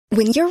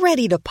When you're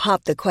ready to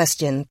pop the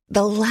question,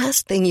 the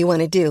last thing you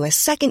want to do is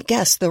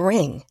second-guess the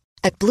ring.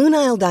 At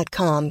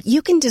BlueNile.com,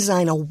 you can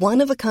design a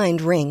one-of-a-kind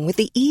ring with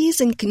the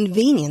ease and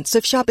convenience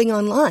of shopping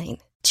online.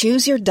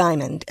 Choose your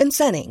diamond and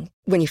setting.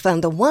 When you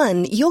find the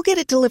one, you'll get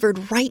it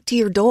delivered right to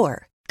your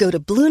door. Go to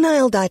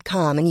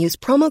BlueNile.com and use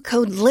promo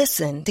code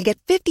LISTEN to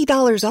get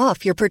 $50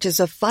 off your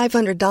purchase of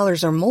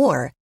 $500 or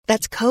more.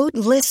 That's code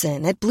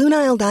LISTEN at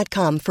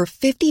BlueNile.com for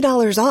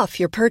 $50 off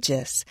your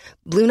purchase.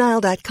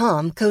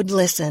 BlueNile.com, code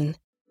LISTEN.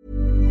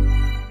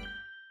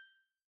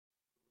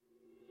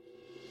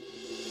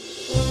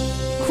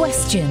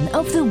 Question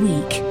of the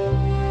week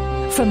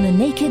from the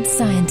Naked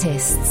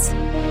Scientists.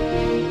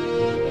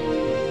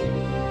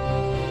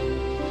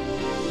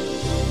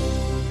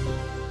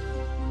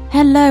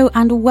 Hello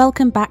and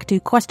welcome back to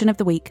Question of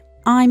the Week.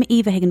 I'm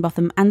Eva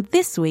Higginbotham, and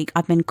this week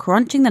I've been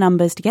crunching the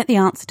numbers to get the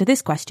answer to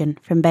this question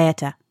from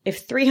Beata.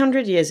 If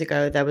 300 years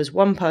ago there was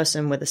one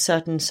person with a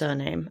certain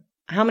surname,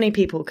 how many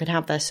people could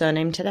have their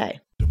surname today?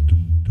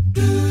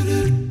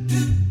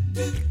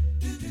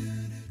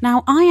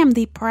 Now, I am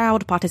the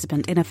proud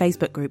participant in a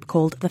Facebook group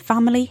called The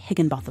Family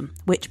Higginbotham,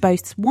 which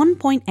boasts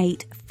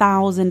 1.8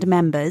 thousand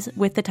members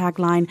with the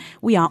tagline,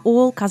 "We are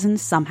all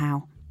cousins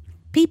somehow."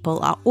 People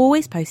are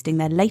always posting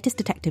their latest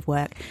detective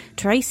work,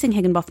 tracing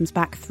Higginbothams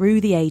back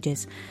through the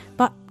ages.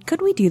 But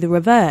could we do the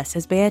reverse,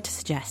 as Beata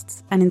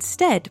suggests, and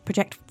instead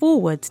project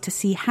forwards to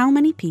see how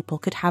many people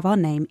could have our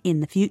name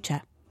in the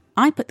future?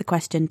 I put the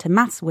question to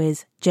maths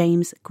whiz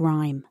James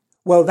Grime.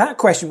 Well, that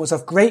question was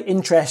of great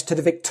interest to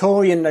the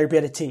Victorian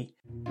nobility,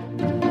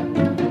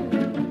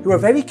 who are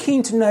very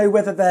keen to know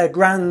whether their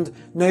grand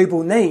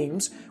noble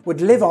names would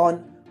live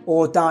on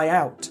or die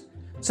out.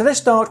 So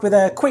let's start with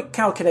a quick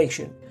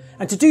calculation.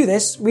 And to do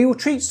this, we will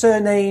treat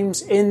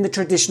surnames in the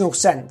traditional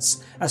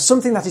sense, as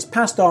something that is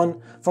passed on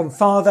from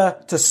father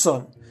to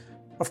son.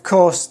 Of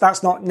course,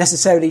 that's not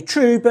necessarily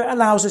true, but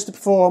allows us to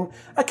perform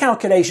a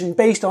calculation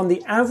based on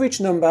the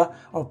average number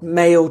of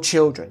male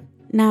children.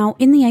 Now,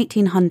 in the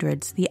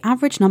 1800s, the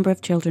average number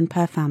of children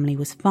per family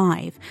was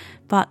 5,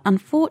 but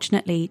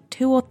unfortunately,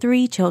 2 or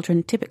 3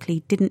 children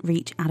typically didn't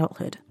reach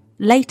adulthood.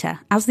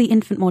 Later, as the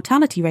infant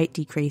mortality rate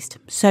decreased,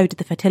 so did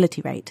the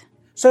fertility rate.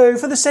 So,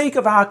 for the sake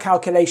of our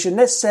calculation,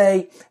 let's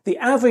say the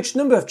average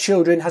number of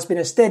children has been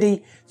a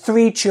steady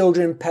 3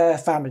 children per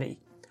family,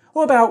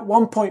 or about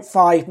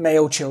 1.5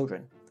 male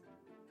children.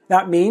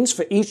 That means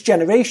for each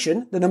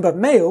generation, the number of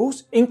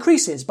males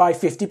increases by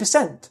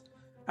 50%.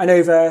 And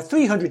over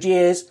 300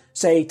 years,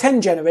 say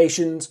 10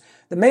 generations,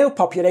 the male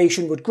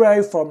population would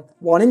grow from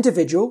 1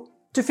 individual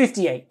to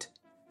 58.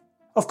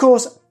 Of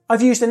course,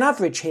 I've used an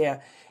average here.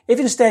 If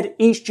instead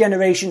each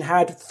generation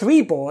had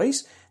 3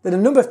 boys, then the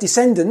number of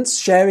descendants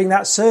sharing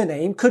that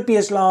surname could be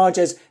as large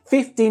as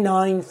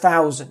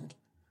 59,000.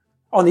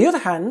 On the other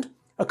hand,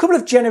 a couple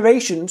of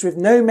generations with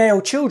no male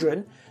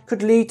children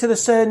could lead to the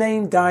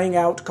surname dying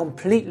out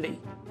completely.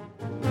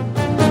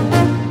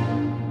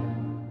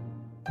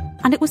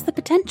 And it was the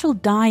potential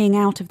dying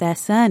out of their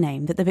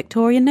surname that the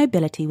Victorian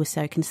nobility was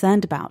so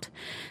concerned about.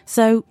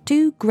 So,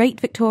 2 great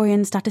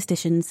Victorian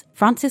statisticians,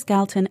 Francis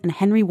Galton and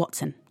Henry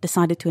Watson,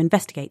 decided to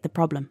investigate the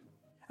problem.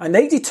 And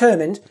they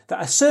determined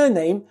that a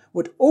surname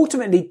would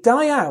ultimately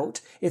die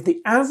out if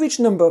the average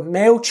number of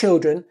male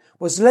children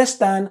was less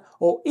than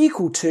or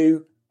equal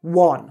to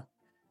 1.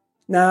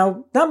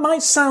 Now, that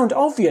might sound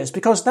obvious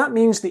because that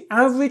means the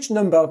average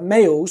number of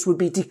males would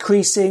be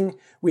decreasing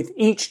with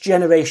each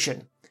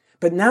generation.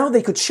 But now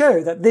they could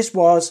show that this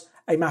was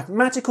a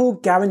mathematical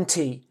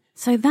guarantee.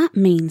 So that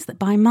means that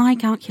by my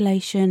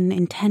calculation,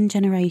 in 10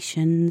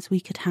 generations, we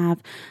could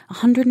have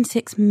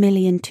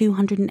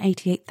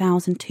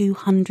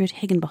 106,288,200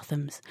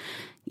 Higginbothams.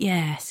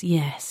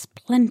 Yes,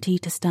 plenty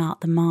to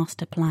start the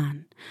master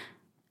plan.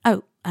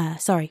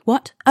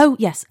 What? Oh,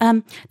 yes,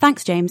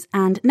 thanks, James.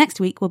 And next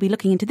week we'll be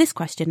looking into this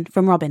question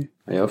from Robin.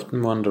 I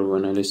often wonder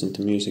when I listen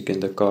to music in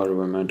the car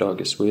when my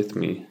dog is with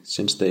me,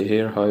 since they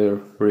hear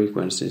higher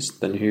frequencies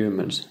than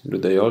humans, do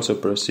they also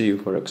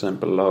perceive, for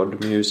example,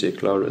 loud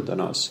music louder than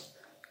us?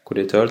 Could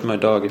it hurt my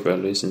dog if I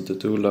listen to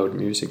too loud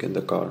music in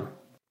the car?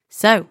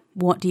 So,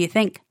 what do you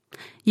think?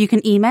 You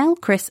can email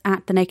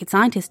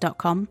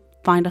chris@thenakedscientist.com,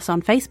 find us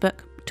on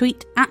Facebook,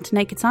 tweet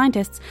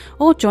 @NakedScientists,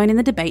 or join in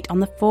the debate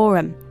on the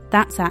forum.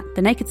 That's at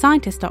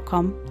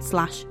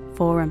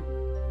thenakedscientist.com/forum.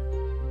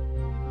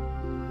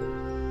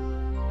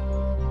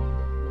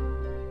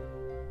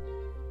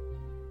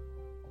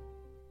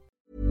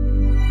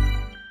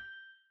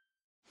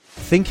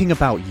 Thinking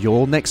about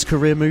your next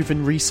career move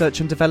in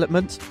research and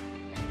development?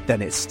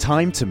 Then it's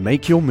time to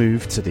make your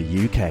move to the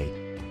UK.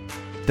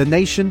 The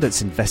nation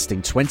that's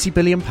investing £20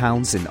 billion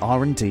in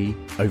R&D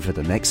over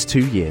the next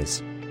 2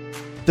 years.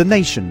 The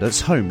nation that's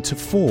home to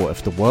 4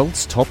 of the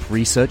world's top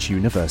research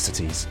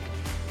universities.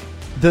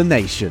 The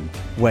nation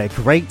where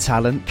great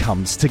talent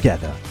comes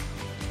together.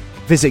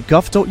 Visit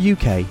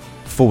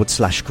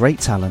gov.uk/great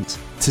talent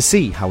to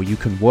see how you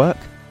can work,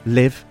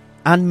 live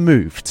and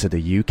move to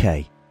the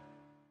UK.